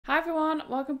everyone,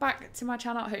 welcome back to my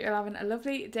channel. I hope you're having a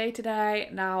lovely day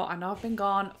today. Now, I know I've been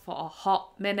gone for a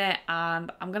hot minute and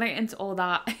I'm gonna get into all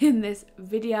that in this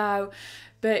video.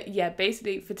 But yeah,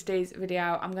 basically for today's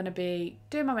video, I'm gonna be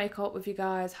doing my makeup with you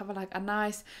guys, having like a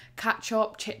nice catch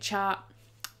up, chit chat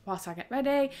whilst I get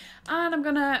ready, and I'm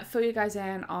gonna fill you guys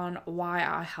in on why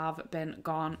I have been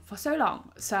gone for so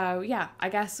long. So yeah, I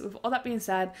guess with all that being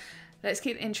said, let's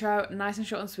keep the intro nice and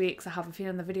short and sweet because I have a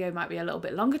feeling the video might be a little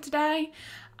bit longer today.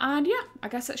 And yeah, I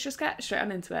guess let's just get straight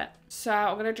on into it. So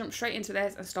I'm going to jump straight into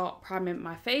this and start priming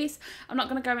my face. I'm not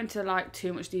going to go into like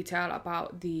too much detail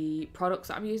about the products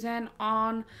that I'm using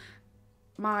on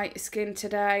my skin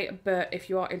today, but if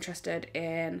you are interested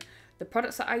in the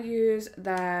products that I use,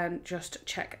 then just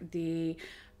check the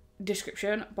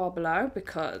description bar below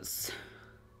because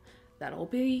that'll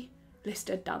be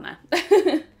listed down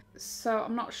there. So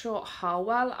I'm not sure how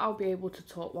well I'll be able to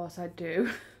talk whilst I do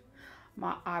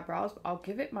my eyebrows, but I'll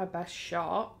give it my best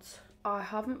shot. I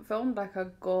haven't filmed like a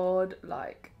good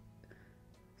like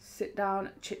sit down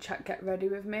chit chat get ready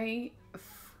with me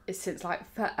since like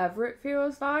forever it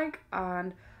feels like,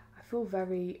 and I feel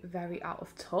very out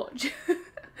of touch.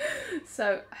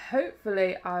 So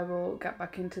hopefully I will get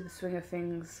back into the swing of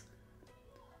things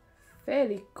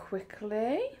fairly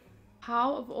quickly.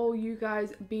 How have all you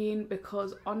guys been?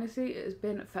 Because honestly it has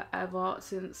been forever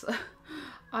since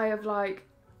I have like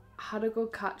had a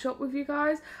good catch up with you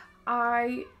guys.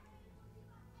 I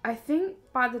think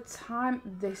by the time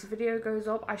this video goes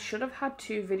up, I should have had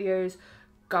 2 videos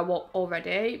go up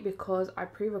already because I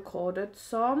pre-recorded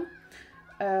some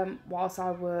whilst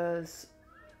I was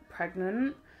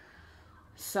pregnant.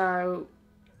 So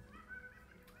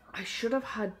I should have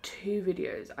had 2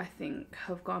 videos I think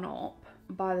have gone up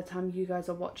by the time you guys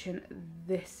are watching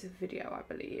this video, I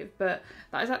believe. But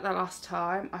that is like the last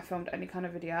time I filmed any kind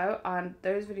of video, and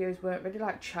those videos weren't really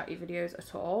like chatty videos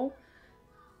at all.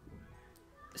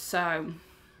 So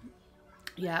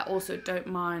yeah, also don't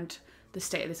mind the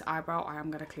state of this eyebrow. I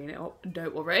am gonna clean it up,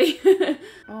 don't worry.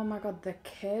 Oh my god, the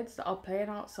kids that are playing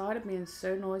outside are being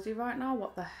so noisy right now,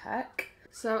 what the heck.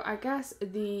 So I guess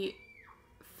the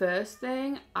first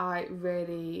thing I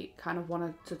really kind of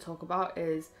wanted to talk about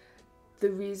is the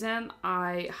reason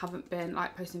I haven't been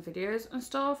like posting videos and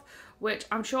stuff, which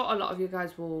I'm sure a lot of you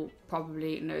guys will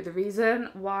probably know the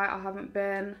reason why I haven't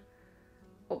been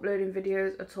uploading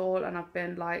videos at all, and I've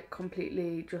been like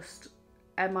completely just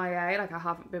MIA, like I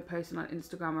haven't been posting on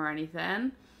Instagram or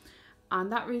anything.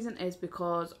 And that reason is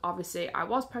because obviously I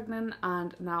was pregnant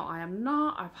and now I am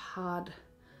not. I've had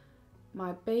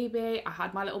my baby, I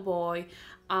had my little boy,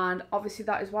 and obviously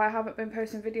that is why I haven't been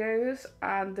posting videos.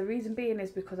 And the reason being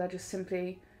is because I just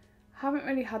simply haven't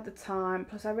really had the time,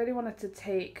 plus I really wanted to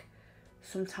take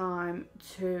some time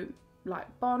to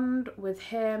like bond with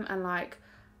him and like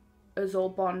us all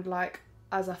bond like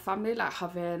as a family, like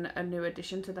having a new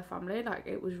addition to the family. Like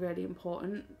it was really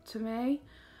important to me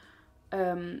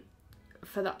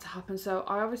for that to happen. So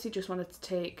I obviously just wanted to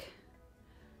take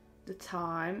the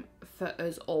time for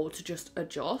us all to just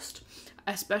adjust,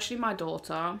 especially my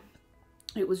daughter.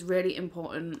 It was really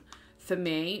important for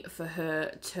me for her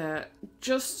to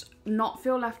just not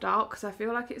feel left out, because I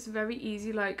feel like it's very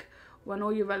easy like when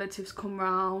all your relatives come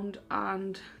round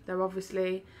and they're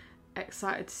obviously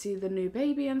excited to see the new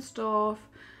baby and stuff,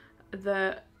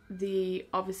 the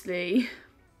obviously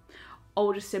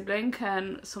older sibling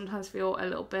can sometimes feel a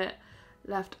little bit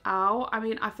left out. I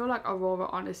mean, I feel like Aurora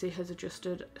honestly has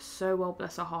adjusted so well,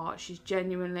 bless her heart. She's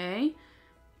genuinely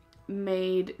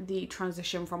made the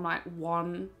transition from like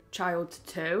 1 child to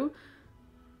 2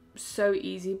 so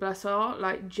easy, bless her.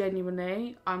 Like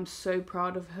genuinely, I'm so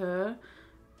proud of her.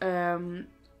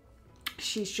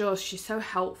 She's so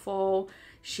helpful.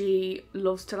 She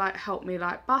loves to like help me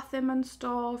like bath him and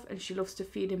stuff, and she loves to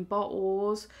feed him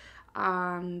bottles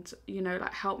and, you know,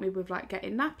 like help me with like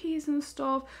getting nappies and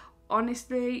stuff.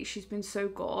 Honestly, she's been so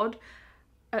good.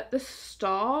 At the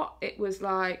start, it was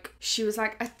like she was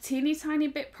like a teeny tiny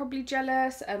bit probably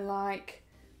jealous and like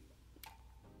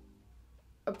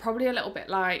probably a little bit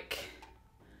like,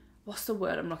 what's the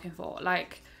word I'm looking for?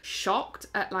 Like shocked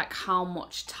at like how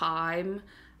much time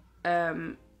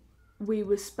we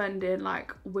were spending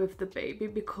like with the baby,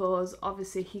 because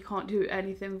obviously he can't do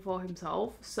anything for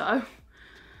himself. So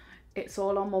it's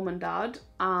all on mum and dad.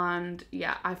 And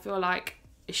yeah, I feel like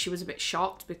she was a bit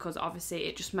shocked because obviously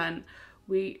it just meant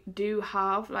we do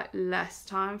have like less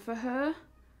time for her,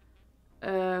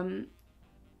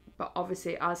 but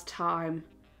obviously as time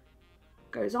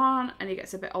goes on and he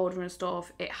gets a bit older and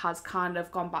stuff, it has kind of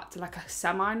gone back to like a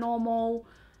semi-normal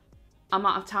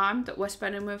amount of time that we're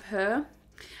spending with her.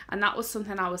 And that was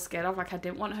something I was scared of. Like I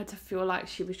didn't want her to feel like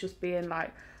she was just being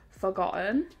like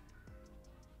forgotten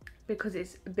because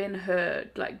it's been her,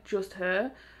 like just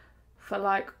her, for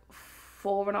like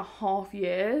 4.5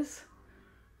 years.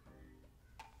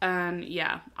 And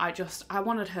yeah, I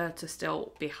wanted her to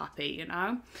still be happy, you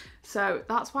know? So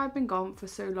that's why I've been gone for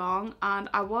so long. And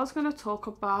I was going to talk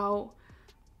about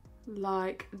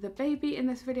like the baby in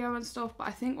this video and stuff, but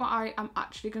I think what I am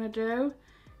actually going to do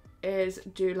is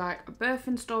do like a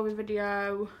birthing story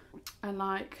video, and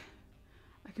like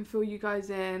I can fill you guys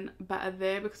in better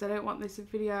there because I don't want this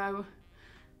video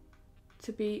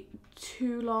to be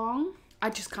too long. I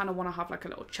just kind of want to have like a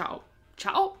little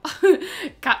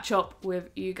catch up with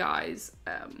you guys.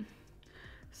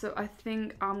 So I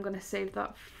think I'm gonna save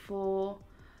that for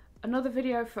another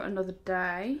video for another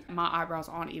day. My eyebrows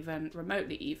aren't even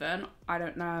remotely even. I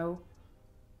don't know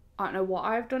what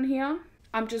I've done here.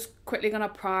 I'm just quickly gonna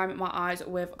prime my eyes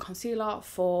with concealer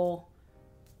for,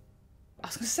 I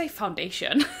was gonna say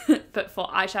foundation, but for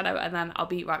eyeshadow, and then I'll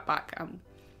be right back.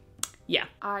 Yeah,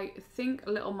 I think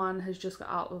little man has just got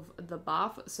out of the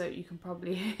bath, so you can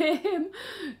probably hear him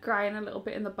crying a little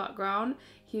bit in the background.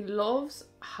 He loves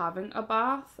having a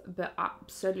bath, but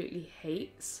absolutely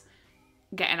hates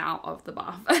getting out of the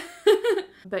bath.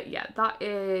 But yeah, that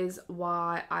is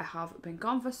why I have been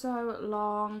gone for so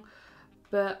long.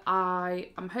 But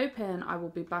I am hoping I will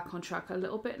be back on track a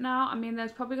little bit now. I mean,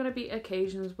 there's probably going to be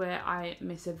occasions where I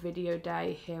miss a video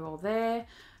day here or there,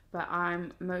 but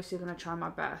I'm mostly going to try my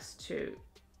best to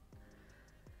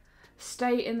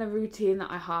stay in the routine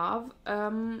that I have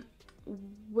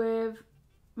with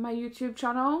my YouTube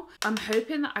channel. I'm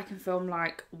hoping that I can film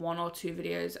like 1 or 2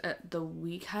 videos at the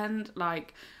weekend,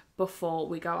 like before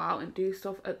we go out and do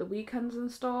stuff at the weekends and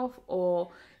stuff,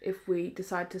 or if we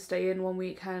decide to stay in one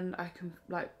weekend, I can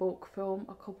like bulk film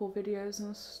a couple videos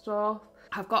and stuff.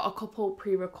 I've got a couple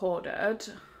pre-recorded,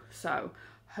 so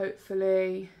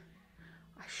hopefully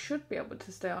I should be able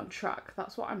to stay on track.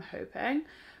 That's what I'm hoping.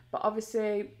 But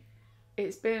obviously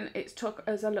it's took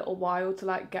us a little while to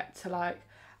like get to like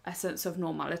a sense of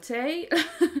normality.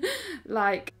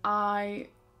 Like I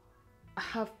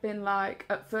have been like,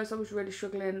 at first I was really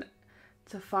struggling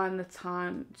to find the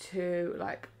time to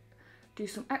like do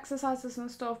some exercises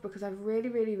and stuff, because I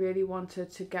really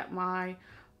wanted to get my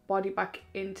body back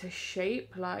into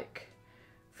shape, like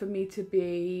for me to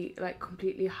be like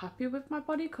completely happy with my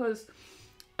body, because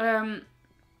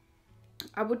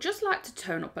I would just like to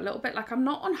tone up a little bit. Like I'm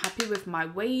not unhappy with my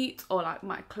weight or like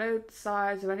my clothes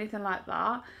size or anything like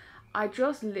that. I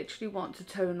just literally want to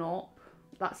tone up.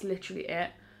 That's literally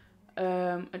it.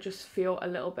 I just feel a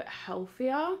little bit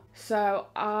healthier. So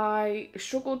I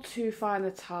struggled to find the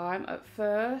time at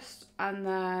first, and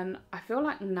then I feel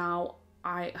like now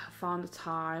I have found the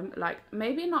time, like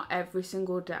maybe not every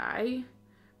single day,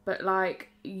 but like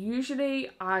usually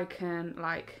I can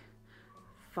like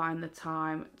find the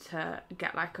time to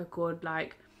get like a good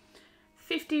like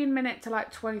 15-minute to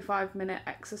like 25-minute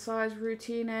exercise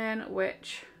routine in,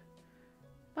 which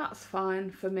that's fine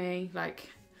for me.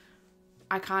 Like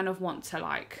I kind of want to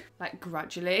like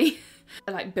gradually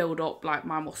like build up like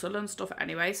my muscle and stuff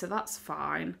anyway, so that's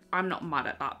fine. I'm not mad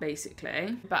at that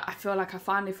basically. But I feel like I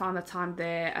finally found the time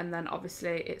there, and then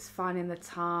obviously it's finding the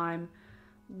time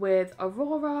with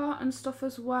Aurora and stuff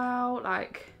as well,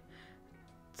 like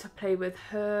to play with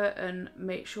her and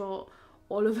make sure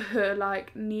all of her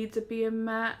like needs are being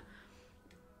met,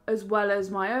 as well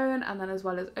as my own, and then as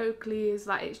well as Oakley's.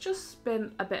 Like it's just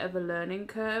been a bit of a learning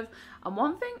curve. And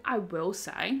one thing I will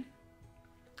say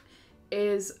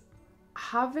is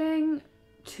having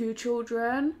 2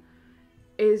 children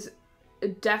is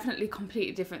definitely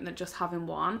completely different than just having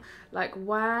one. Like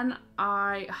when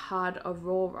I had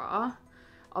Aurora,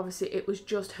 obviously it was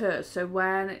just her, so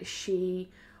when she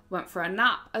went for a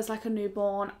nap as like a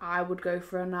newborn, I would go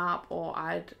for a nap, or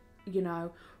I'd, you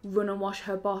know, run and wash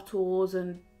her bottles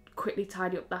and quickly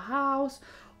tidy up the house,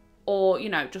 or, you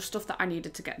know, just stuff that I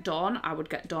needed to get done, I would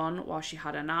get done while she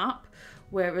had a nap.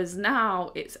 Whereas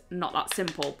now it's not that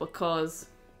simple, because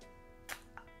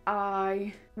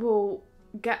I will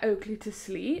get Oakley to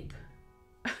sleep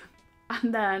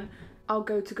and then I'll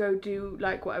go do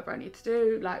like whatever I need to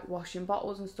do, like washing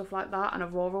bottles and stuff like that, and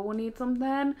Aurora will need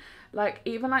something, like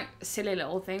even like silly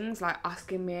little things like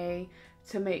asking me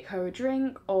to make her a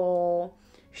drink, or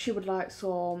she would like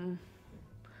something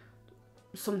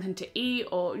to eat,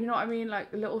 or you know what I mean,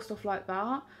 like little stuff like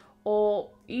that. Or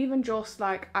even just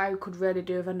like I could really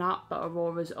do with a nap, but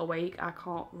Aurora's awake, I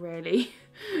can't really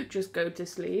just go to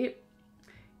sleep.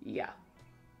 Yeah,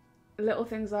 little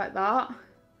things like that.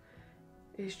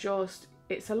 It's just,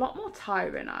 it's a lot more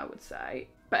tiring, I would say.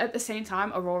 But at the same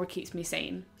time, Aurora keeps me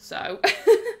sane. So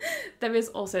There is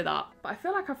also that. But I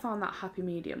feel like I found that happy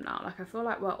medium now. Like I feel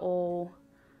like we're all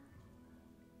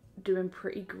doing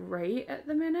pretty great at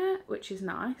the minute, which is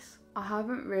nice. I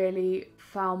haven't really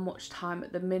found much time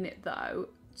at the minute though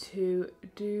to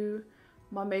do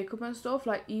my makeup and stuff.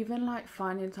 Like even like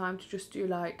finding time to just do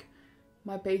like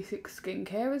my basic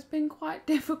skincare has been quite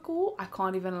difficult, I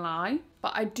can't even lie.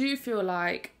 But I do feel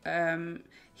like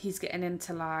he's getting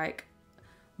into like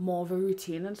more of a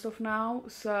routine and stuff now,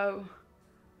 so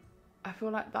I feel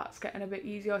like that's getting a bit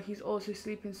easier. He's also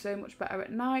sleeping so much better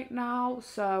at night now,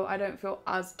 so I don't feel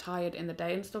as tired in the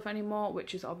day and stuff anymore,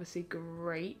 which is obviously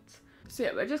great. So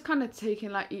yeah, we're just kind of taking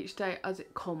like each day as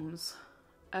it comes,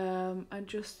 and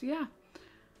just, yeah,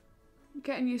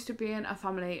 getting used to being a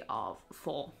family of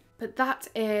 4. But that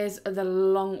is the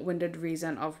long-winded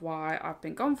reason of why I've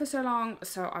been gone for so long.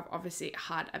 So I've obviously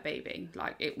had a baby.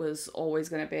 Like it was always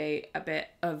going to be a bit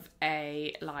of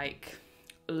a like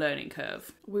learning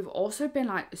curve. We've also been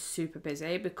like super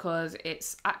busy because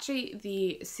it's actually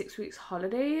the 6 weeks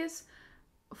holidays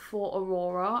for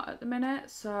Aurora at the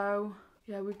minute. So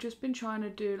yeah, we've just been trying to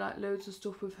do like loads of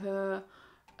stuff with her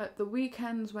at the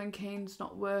weekends when Kane's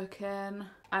not working,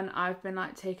 and I've been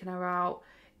like taking her out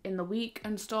in the week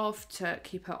and stuff to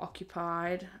keep her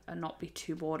occupied and not be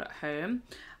too bored at home.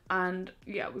 And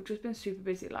yeah, we've just been super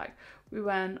busy. Like we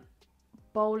went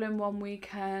bowling one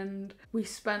weekend, we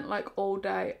spent like all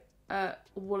day at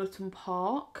Woollerton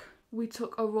Park, we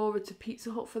took Aurora to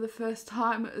Pizza Hut for the first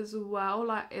time as well,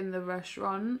 like in the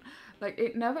restaurant. Like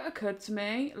it never occurred to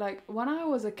me, like when I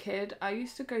was a kid I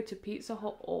used to go to Pizza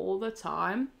Hut all the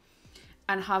time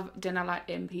and have dinner like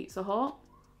in Pizza Hut.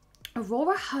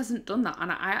 Aurora hasn't done that,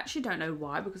 and I actually don't know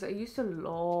why, because I used to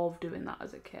love doing that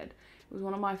as a kid. It was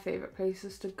one of my favourite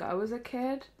places to go as a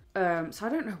kid. So I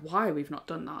don't know why we've not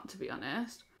done that, to be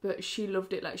honest. But she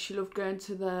loved it. Like she loved going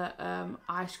to the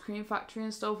ice cream factory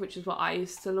and stuff, which is what I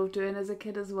used to love doing as a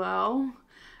kid as well.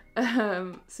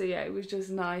 So yeah, it was just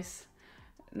nice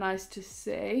to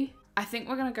see. I think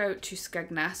we're going to go to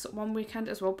Skegness one weekend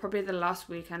as well, probably the last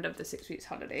weekend of the 6 weeks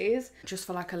holidays, just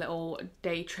for like a little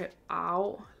day trip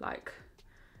out, like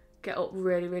get up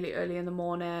really, really early in the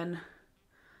morning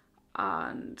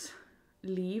and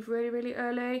leave really, really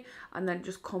early, and then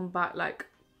just come back like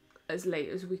as late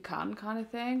as we can kind of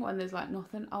thing. When there's like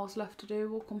nothing else left to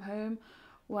do, we'll come home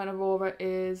when Aurora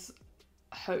is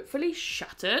hopefully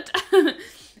shattered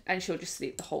and she'll just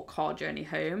sleep the whole car journey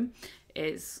home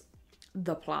is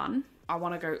the plan. I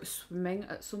want to go swimming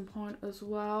at some point as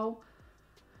well.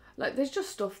 Like there's just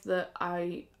stuff that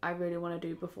I really want to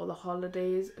do before the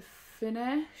holidays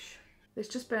finish. There's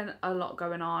just been a lot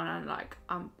going on, and like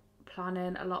I'm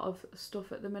planning a lot of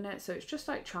stuff at the minute, so it's just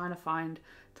like trying to find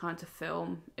time to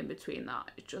film in between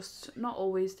that. It's just not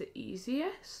always the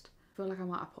easiest. I feel like I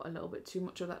might have put a little bit too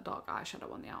much of that dark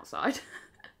eyeshadow on the outside.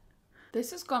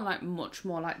 This has gone like much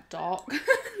more like dark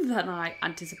than I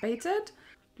anticipated.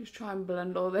 Just try and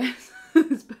blend all this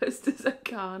as best as I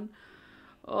can.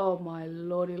 Oh my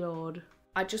lordy lord.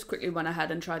 I just quickly went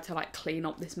ahead and tried to like clean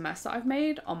up this mess that I've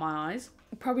made on my eyes.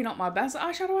 Probably not my best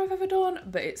eyeshadow I've ever done,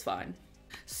 but it's fine.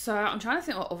 So I'm trying to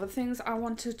think what other things I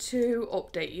wanted to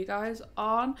update you guys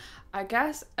on. I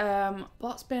guess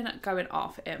what's been going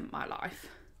off in my life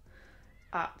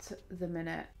at the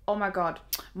minute. Oh my god,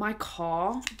 my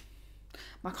car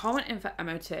went in for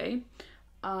MOT.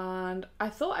 And I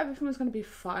thought everything was going to be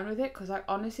fine with it, because like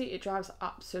honestly it drives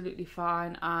absolutely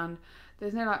fine, and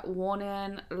there's no like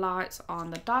warning lights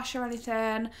on the dash or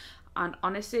anything, and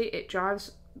honestly it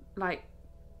drives like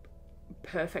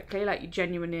perfectly. Like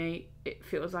genuinely it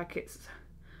feels like it's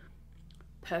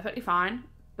perfectly fine.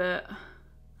 But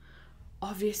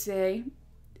obviously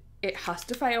it has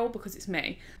to fail because it's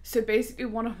me. So basically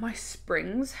one of my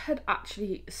springs had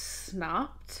actually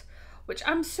snapped, which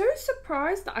I'm so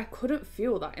surprised that I couldn't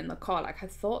feel that in the car. Like I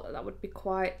thought that would be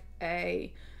quite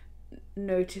a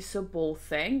noticeable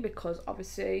thing, because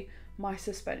obviously my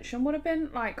suspension would have been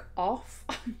like off.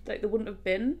 Like there wouldn't have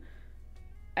been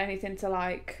anything to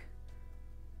like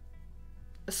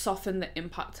soften the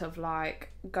impact of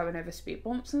like going over speed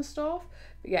bumps and stuff.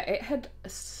 But yeah, it had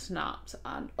snapped,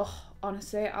 and oh,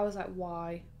 honestly I was like,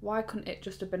 why couldn't it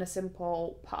just have been a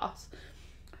simple pass?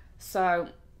 So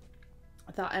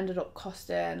that ended up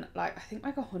costing like I think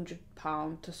like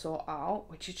 £100 to sort out,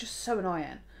 which is just so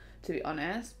annoying, to be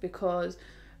honest, because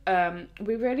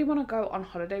we really want to go on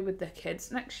holiday with the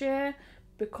kids next year,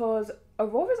 because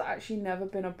Aurora's actually never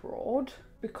been abroad.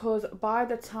 Because by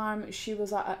the time she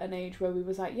was at an age where we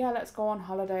was like, yeah, let's go on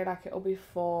holiday, like it'll be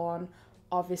fun.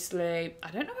 Obviously, I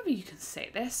don't know whether you can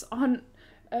say this on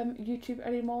YouTube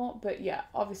anymore, but yeah,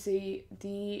 obviously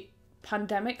the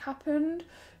pandemic happened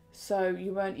so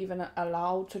you weren't even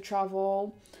allowed to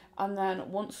travel. And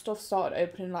then once stuff started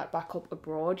opening like back up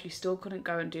abroad, you still couldn't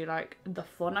go and do like the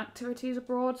fun activities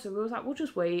abroad. So we was like, we'll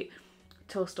just wait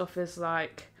till stuff is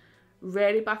like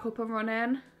really back up and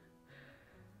running.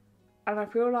 And I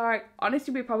feel like,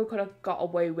 honestly, we probably could have got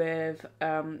away with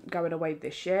going away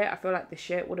this year. I feel like this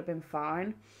year it would have been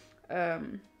fine.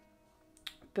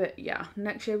 But yeah,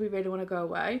 next year we really want to go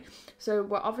away. So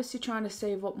we're obviously trying to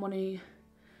save up money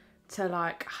to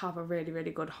like have a really,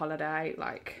 really good holiday.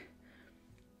 Like,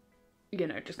 you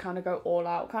know, just kind of go all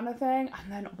out kind of thing.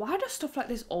 And then why does stuff like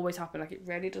this always happen? Like, it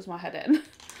really does my head in.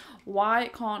 Why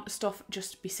can't stuff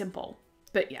just be simple?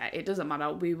 But yeah, it doesn't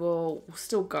matter. We will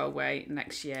still go away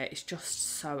next year. It's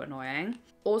just so annoying.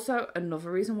 Also,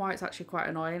 another reason why it's actually quite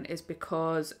annoying is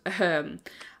because I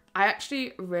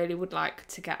actually really would like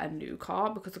to get a new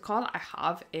car, because the car that I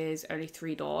have is only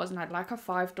 3 doors and I'd like a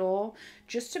 5-door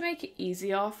just to make it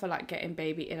easier for like getting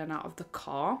baby in and out of the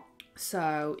car.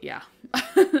 So yeah,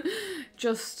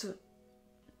 just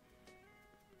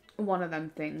one of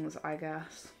them things, I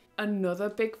guess. Another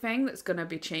big thing that's going to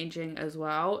be changing as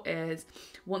well is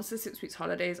once the 6 weeks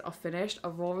holidays are finished,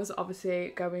 Aurora's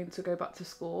obviously going to go back to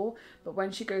school, but when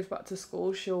she goes back to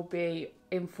school, she'll be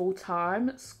in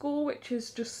full-time school, which is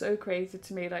just so crazy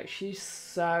to me. Like, she's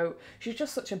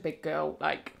just such a big girl.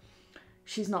 Like,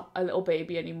 she's not a little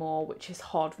baby anymore, which is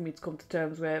hard for me to come to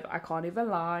terms with. I can't even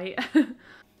lie.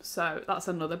 So that's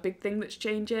another big thing that's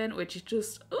changing, which is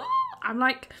just, I'm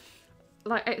like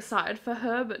excited for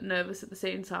her but nervous at the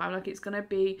same time. Like, it's gonna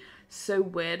be so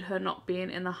weird her not being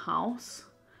in the house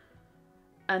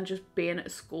and just being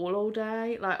at school all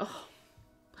day. Like, oh,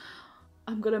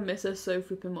 I'm gonna miss her so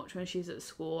flipping much when she's at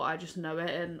school. I just know it.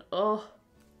 And oh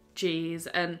geez.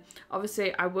 And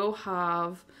obviously I will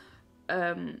have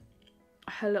her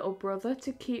little brother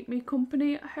to keep me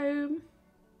company at home.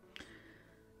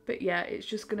 But yeah, it's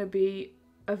just gonna be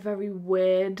a very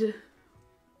weird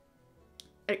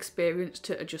experience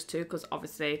to adjust to, because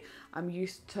obviously I'm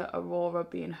used to Aurora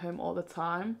being home all the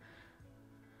time.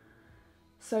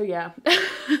 So yeah,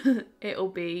 it'll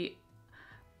be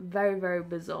very, very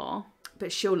bizarre,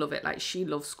 but she'll love it. Like, she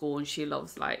loves school and she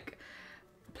loves like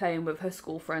playing with her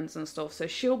school friends and stuff, so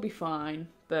she'll be fine.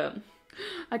 But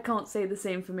I can't say the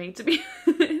same for me, to be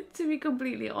to be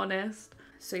completely honest.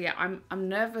 So yeah, I'm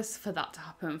nervous for that to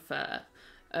happen, for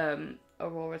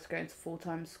Aurora's going to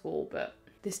full-time school, but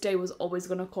this day was always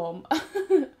gonna come.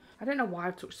 I don't know why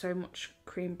I took so much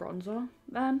cream bronzer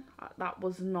then. That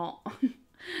was not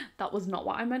that was not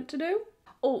what I meant to do.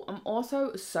 Oh, I'm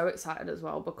also so excited as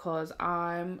well because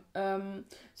I'm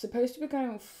supposed to be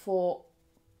going for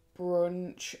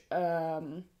brunch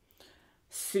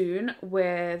soon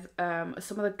with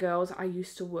some of the girls I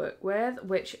used to work with,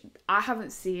 which I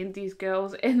haven't seen these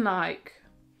girls in like,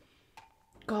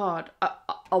 God,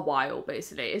 a while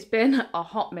basically. It's been a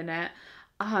hot minute.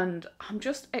 And I'm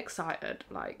just excited,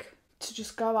 like, to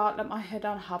just go out, let my head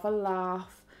down, have a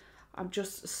laugh. I'm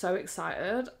just so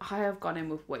excited. I have gone in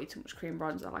with way too much cream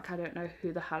bronzer. Like, I don't know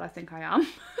who the hell I think I am.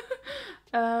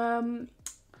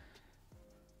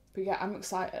 But yeah, I'm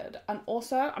excited. And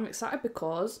also, I'm excited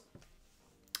because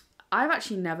I've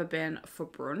actually never been for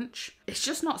brunch. It's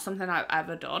just not something I've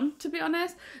ever done, to be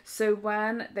honest. So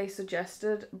when they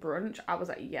suggested brunch, I was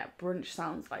like, yeah, brunch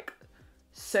sounds like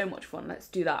so much fun, let's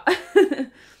do that.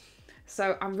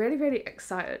 So I'm really, really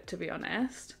excited, to be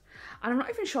honest. And I'm not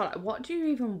even sure, like, what do you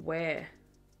even wear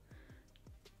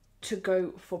to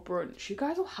go for brunch? You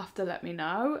guys will have to let me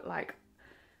know, like,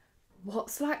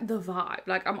 what's like the vibe.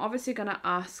 Like, I'm obviously gonna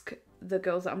ask the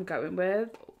girls that I'm going with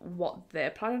what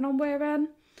they're planning on wearing,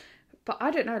 but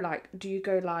I don't know, like, do you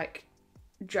go like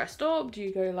dressed up? Do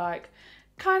you go like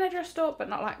kind of dressed up but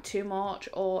not like too much,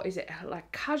 or is it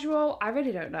like casual? I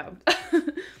really don't know.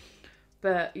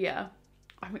 But yeah,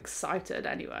 I'm excited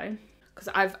anyway, because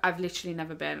I've literally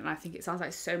never been, and I think it sounds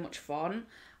like so much fun,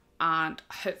 and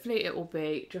hopefully it will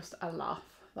be just a laugh.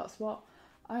 That's what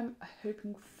I'm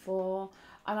hoping for.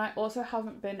 And I also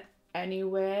haven't been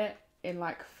anywhere in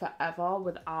like forever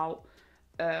without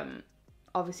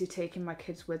obviously taking my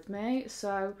kids with me,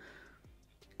 so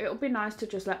it'll be nice to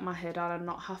just let my hair down and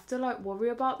not have to like worry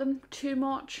about them too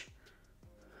much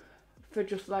for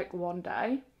just like one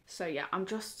day. So yeah, I'm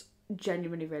just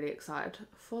genuinely really excited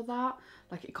for that.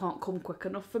 Like, it can't come quick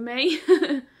enough for me.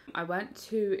 I went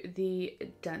to the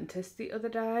dentist the other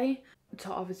day to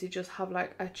obviously just have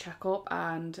like a checkup,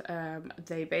 and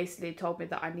they basically told me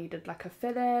that I needed like a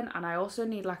fill-in, and I also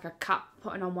need like a cap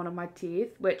putting on one of my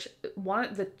teeth, which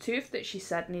the tooth that she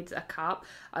said needs a cap,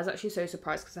 I was actually so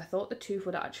surprised because I thought the tooth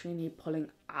would actually need pulling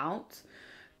out,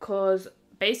 because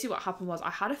basically what happened was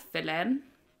I had a fill-in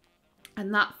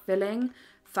and that filling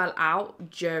fell out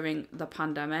during the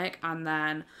pandemic, and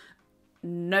then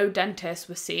no dentist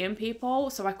was seeing people,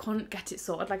 so I couldn't get it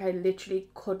sorted. Like, I literally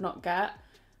could not get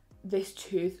this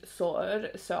tooth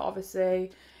sorted. So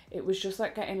obviously it was just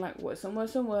like getting like worse and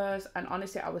worse and worse, and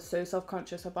honestly I was so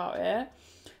self-conscious about it.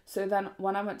 So then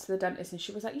when I went to the dentist, and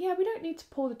she was like, yeah, we don't need to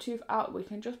pull the tooth out, we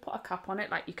can just put a cap on it,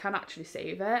 like you can actually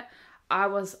save it. I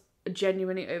was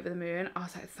genuinely over the moon. I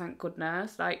was like, thank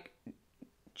goodness. Like,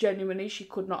 genuinely, she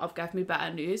could not have given me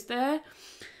better news there.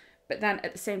 But then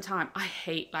at the same time, I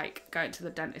hate like going to the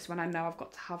dentist when I know I've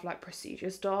got to have like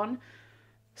procedures done.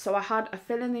 So I had a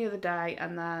fill-in the other day,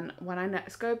 and then when I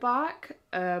next go back,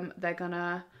 they're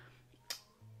gonna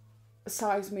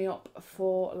size me up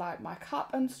for like my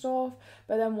cap and stuff.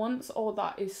 But then once all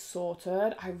that is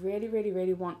sorted, I really, really,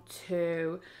 really want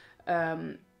to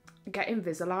get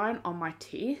Invisalign on my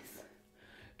teeth,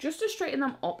 just to straighten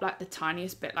them up like the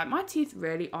tiniest bit. Like, my teeth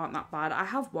really aren't that bad. I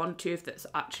have one tooth that's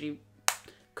actually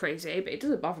crazy, but it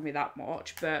doesn't bother me that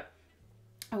much. But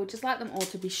I would just like them all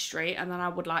to be straight, and then I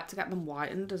would like to get them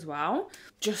whitened as well,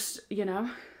 just, you know,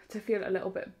 to feel a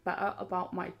little bit better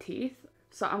about my teeth.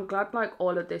 So I'm glad like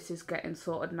all of this is getting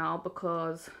sorted now,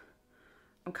 because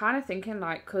I'm kind of thinking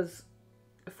like, because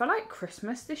for like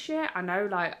Christmas this year, I know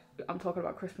like I'm talking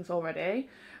about Christmas already,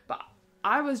 but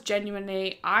I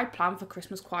planned for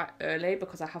Christmas quite early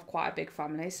because I have quite a big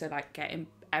family, so like getting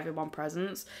everyone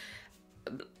presents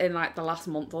in like the last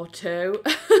month or two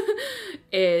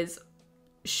is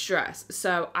stress.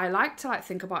 So I like to like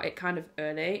think about it kind of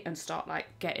early and start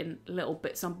like getting little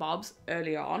bits and bobs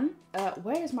early on.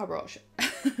 Where is my brush?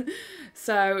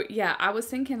 So yeah, I was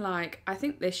thinking like, I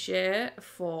think this year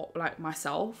for like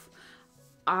myself,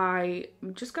 I'm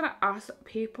just gonna ask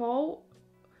people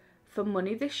for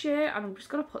money this year, and I'm just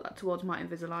gonna put that towards my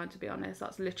Invisalign, to be honest.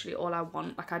 That's literally all I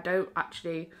want. Like, I don't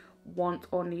actually want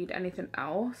or need anything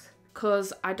else,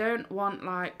 because I don't want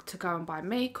like to go and buy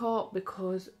makeup,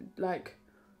 because like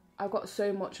I've got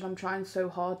so much, and I'm trying so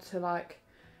hard to like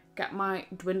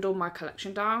dwindle my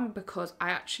collection down, because I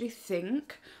actually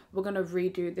think we're gonna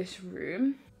redo this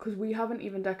room, because we haven't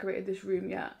even decorated this room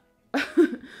yet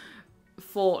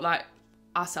for like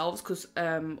ourselves, because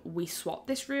we swapped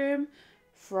this room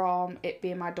from it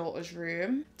being my daughter's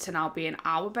room to now being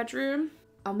our bedroom,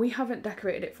 and we haven't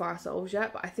decorated it for ourselves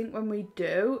yet. But I think when we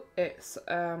do, it's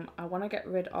I want to get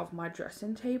rid of my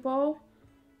dressing table,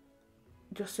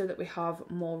 just so that we have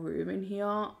more room in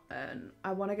here, and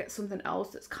I want to get something else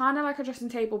that's kind of like a dressing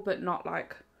table, but not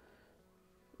like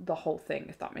the whole thing,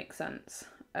 if that makes sense.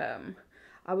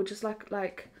 I would just like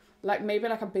maybe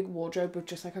like a big wardrobe with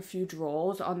just like a few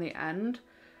drawers on the end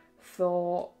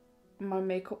for my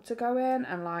makeup to go in,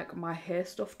 and like my hair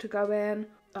stuff to go in.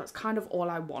 That's kind of all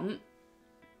I want.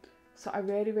 So I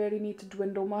really, really need to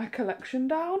dwindle my collection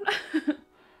down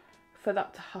for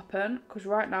that to happen, because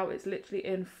right now it's literally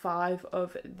in 5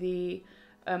 of the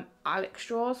Alex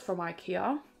drawers from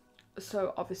IKEA.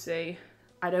 So obviously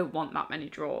I don't want that many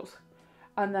drawers.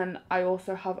 And then I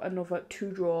also have another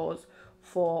 2 drawers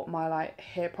for my like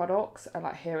hair products and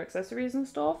like hair accessories and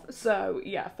stuff. So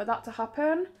yeah, for that to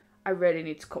happen, I really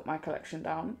need to cut my collection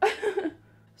down.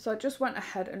 So I just went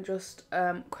ahead and just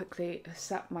quickly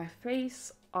set my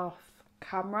face off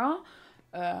camera,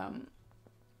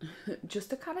 just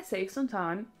to kind of save some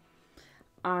time,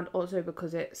 and also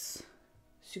because it's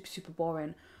super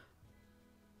boring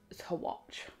to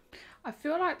watch. I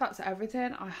feel like that's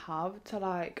everything I have to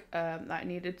like that I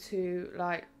needed to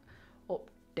like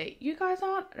update you guys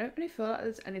on. I don't really feel like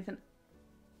there's anything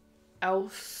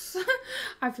else.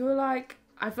 I feel like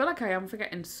I am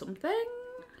forgetting something,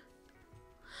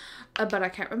 but I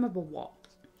can't remember what.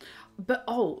 But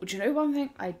oh, do you know one thing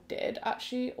I did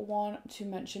actually want to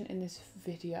mention in this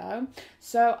video?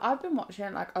 So I've been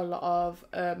watching like a lot of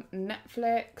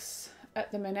Netflix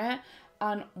at the minute,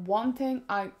 and one thing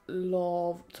I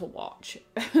love to watch,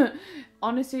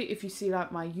 honestly, if you see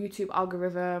like my YouTube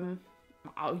algorithm,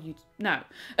 no,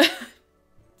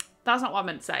 that's not what I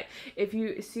meant to say. If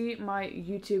you see my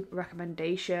YouTube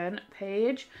recommendation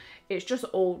page, it's just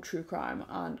all true crime,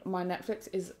 and my Netflix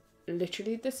is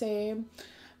literally the same.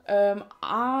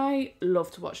 I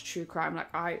love to watch true crime.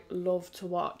 Like, I love to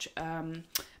watch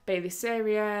Bailey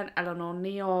Sarian, Eleanor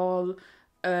Neal,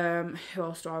 who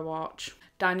else do I watch?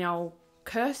 Danielle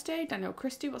Christie,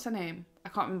 what's her name? I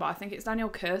can't remember. I think it's Danielle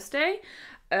Kirsty.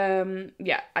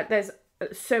 Yeah, there's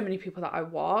so many people that I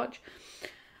watch,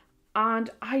 and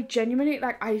I genuinely,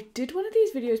 like, I did one of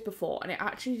these videos before and it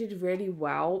actually did really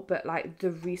well, but like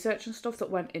the research and stuff that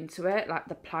went into it, like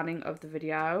the planning of the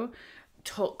video,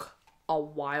 took a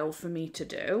while for me to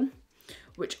do,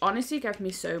 which honestly gave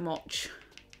me so much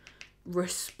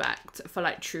respect for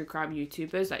like true crime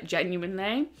YouTubers, like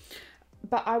genuinely.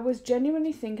 But I was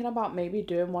genuinely thinking about maybe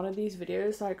doing one of these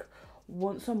videos like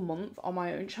once a month on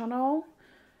my own channel,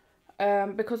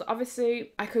 because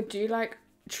obviously I could do like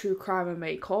true crime and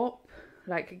makeup,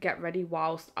 like get ready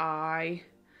whilst I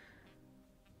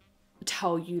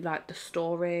tell you like the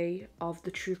story of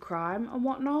the true crime and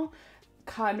whatnot,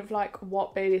 kind of like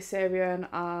what Bailey Sarian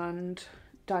and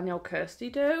Danielle Kirsty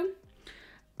do,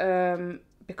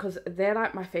 because they're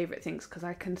like my favorite things, because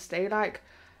I can stay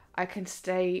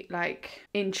like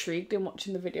intrigued in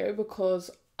watching the video, because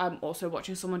I'm also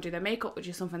watching someone do their makeup, which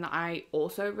is something that I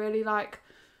also really like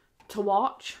to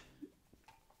watch.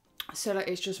 So like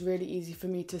it's just really easy for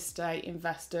me to stay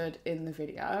invested in the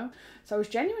video. So I was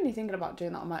genuinely thinking about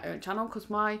doing that on my own channel, because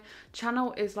my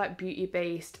channel is like beauty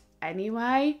based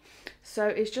anyway, so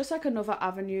it's just like another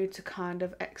avenue to kind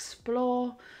of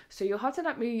explore. So you'll have to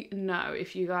let me know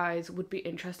if you guys would be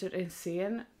interested in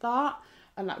seeing that,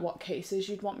 and like what cases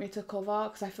you'd want me to cover,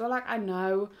 because I feel like I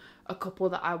know a couple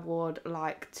that I would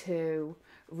like to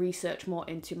research more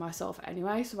into myself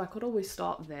anyway, so I could always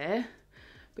start there.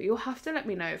 But you'll have to let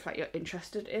me know if like you're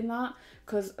interested in that,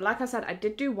 because like I said, I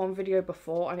did do one video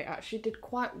before and it actually did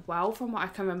quite well from what I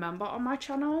can remember on my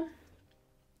channel.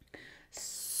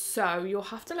 So you'll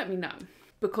have to let me know,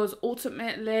 because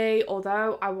ultimately,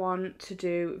 although I want to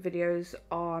do videos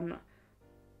on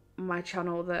my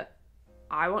channel that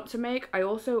I want to make, I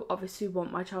also obviously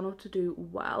want my channel to do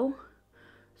well.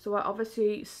 So I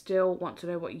obviously still want to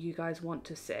know what you guys want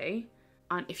to see.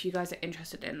 And if you guys are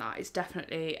interested in that, it's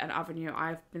definitely an avenue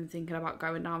I've been thinking about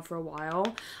going down for a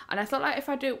while. And I thought like if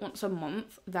I do it once a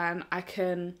month, then I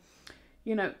can,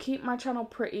 you know, keep my channel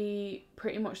pretty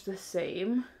much the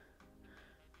same.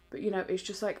 But, you know, it's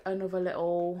just like another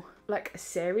little, like a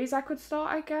series I could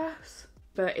start, I guess.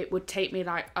 But it would take me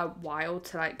like a while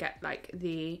to like get like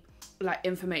the like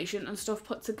information and stuff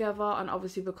put together. And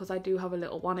obviously because I do have a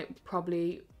little one, it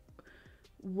probably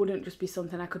wouldn't just be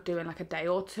something I could do in like a day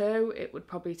or two. It would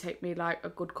probably take me like a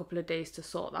good couple of days to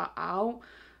sort that out.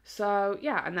 So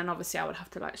yeah, and then obviously I would have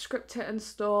to like script it and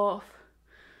stuff.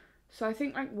 So I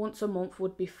think like once a month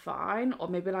would be fine, or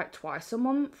maybe like twice a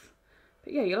month.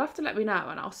 But yeah, you'll have to let me know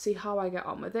and I'll see how I get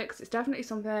on with it, because it's definitely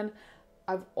something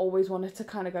I've always wanted to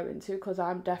kind of go into, because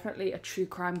I'm definitely a true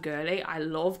crime girly. I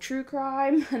love true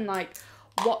crime and like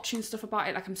watching stuff about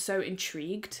it, like I'm so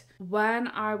intrigued. When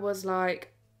I was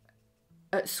like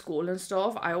at school and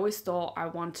stuff, I always thought I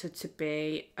wanted to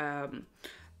be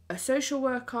a social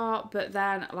worker, but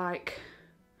then like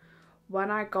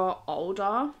when I got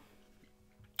older,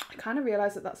 I kind of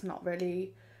realised that that's not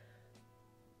really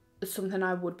something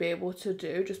I would be able to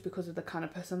do, just because of the kind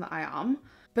of person that I am.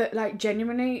 But like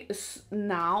genuinely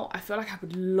now I feel like I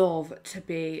would love to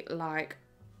be like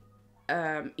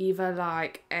either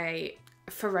like a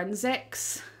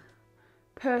forensics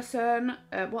person,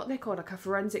 what they call like a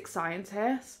forensic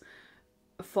scientist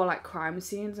for like crime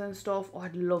scenes and stuff, or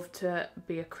I'd love to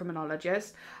be a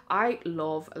criminologist. I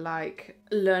love like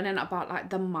learning about like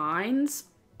the minds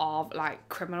of like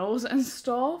criminals and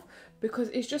stuff, because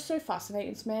it's just so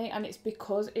fascinating to me, and it's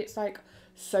because it's like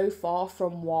so far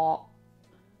from what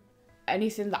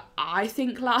anything that I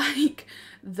think like,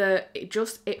 that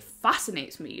it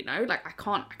fascinates me, you know, like I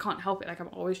can't help it, like I'm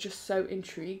always just so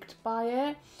intrigued by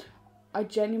it. I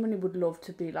genuinely would love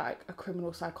to be like a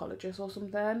criminal psychologist or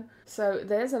something. So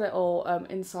there's a little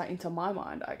insight into my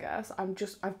mind, I guess.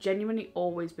 I've genuinely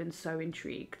always been so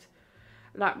intrigued.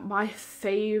 Like my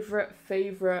favorite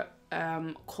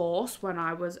course when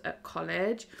I was at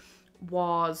college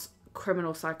was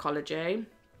criminal psychology,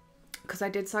 because I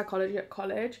did psychology at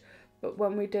college, but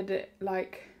when we did it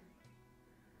like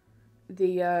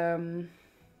the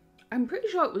I'm pretty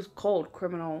sure it was called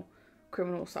criminal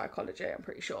psychology, I'm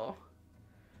pretty sure.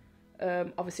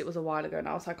 Obviously it was a while ago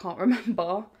now, so I can't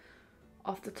remember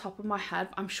off the top of my head.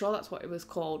 I'm sure that's what it was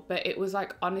called, but it was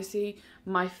like honestly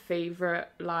my favorite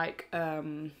like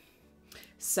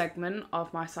segment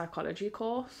of my psychology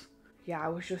course. Yeah, I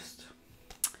was just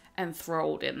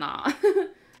enthralled in that.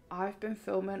 I've been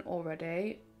filming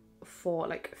already for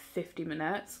like 50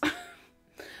 minutes.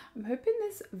 I'm hoping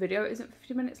this video isn't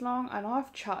 50 minutes long. I know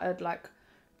I've chatted like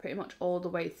pretty much all the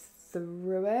way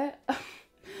through it.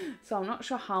 So I'm not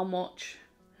sure how much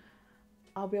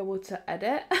I'll be able to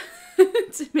edit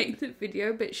to make the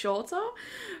video a bit shorter,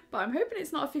 but I'm hoping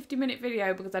it's not a 50-minute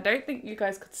video, because I don't think you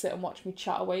guys could sit and watch me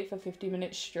chat away for 50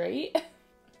 minutes straight.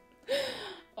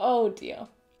 Oh dear.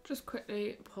 Just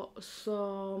quickly put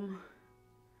some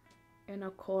inner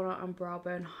corner and brow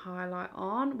bone highlight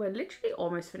on. We're literally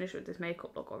almost finished with this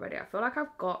makeup look already. I feel like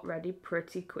I've got ready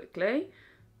pretty quickly,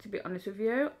 to be honest with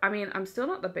you. I mean, I'm still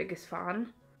not the biggest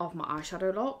fan of my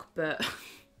eyeshadow look, but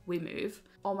we move.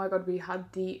 Oh my god, we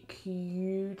had the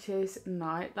cutest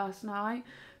night last night.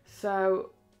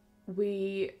 So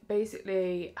we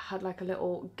basically had like a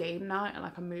little game night and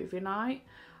like a movie night,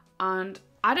 and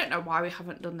I don't know why we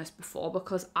haven't done this before,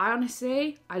 because I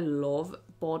love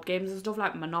board games and stuff.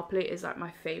 Like Monopoly is like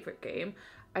my favourite game.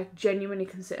 I genuinely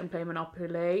can sit and play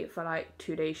Monopoly for like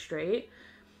 2 days straight.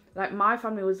 Like my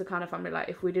family was the kind of family, like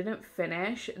if we didn't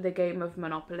finish the game of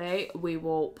Monopoly, we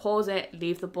will pause it,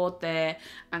 leave the board there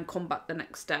and come back the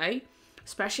next day.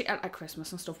 Especially at like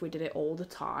Christmas and stuff, we did it all the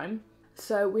time.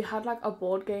 So we had like a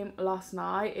board game last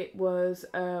night. It was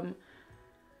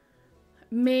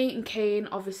me and Kane,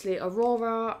 obviously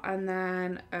Aurora, and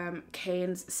then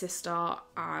Kane's sister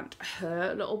and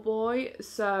her little boy.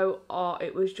 So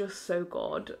it was just so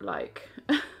good. Like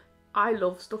I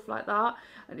love stuff like that,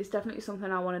 and it's definitely something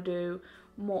I want to do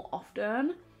more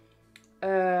often.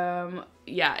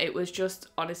 Yeah, it was just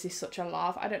honestly such a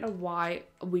laugh. I don't know why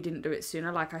we didn't do it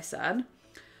sooner. Like I said,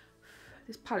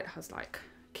 this palette has like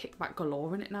kickback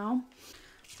galore in it now.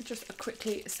 So just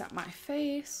quickly set my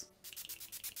face.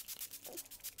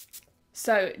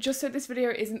 So just so this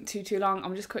video isn't too long,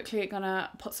 I'm just quickly gonna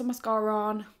put some mascara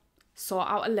on, sort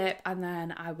out a lip, and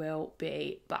then I will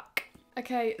be back.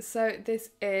 Okay, so this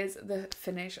is the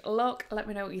finished look. Let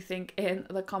me know what you think in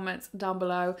the comments down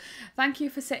below. Thank you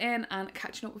for sitting and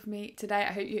catching up with me today.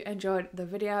 I hope you enjoyed the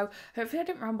video. Hopefully I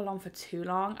didn't ramble on for too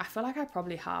long. I feel like I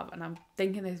probably have, and I'm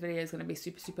thinking this video is going to be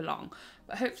super long,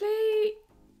 but hopefully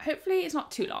it's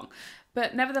not too long.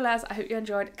 But nevertheless, I hope you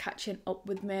enjoyed catching up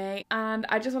with me, and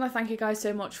I just want to thank you guys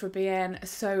so much for being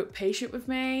so patient with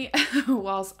me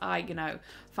whilst I, you know,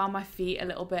 found my feet a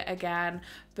little bit again.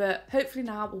 But hopefully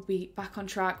now we'll be back on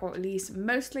track, or at least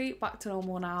mostly back to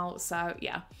normal now. So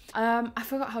yeah, I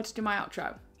forgot how to do my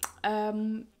outro.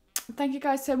 Thank you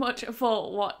guys so much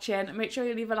for watching. Make sure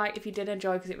you leave a like if you did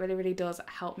enjoy, because it really does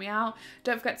help me out.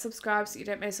 Don't forget to subscribe so you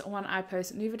don't miss when I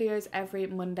post new videos every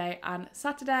Monday and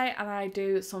Saturday, and I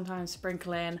do sometimes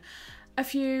sprinkle in a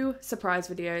few surprise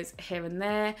videos here and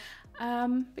there.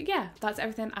 But yeah, that's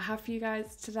everything I have for you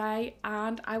guys today,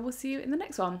 and I will see you in the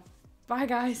next one. Bye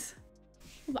guys.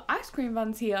 Oh, the ice cream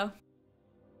van's here.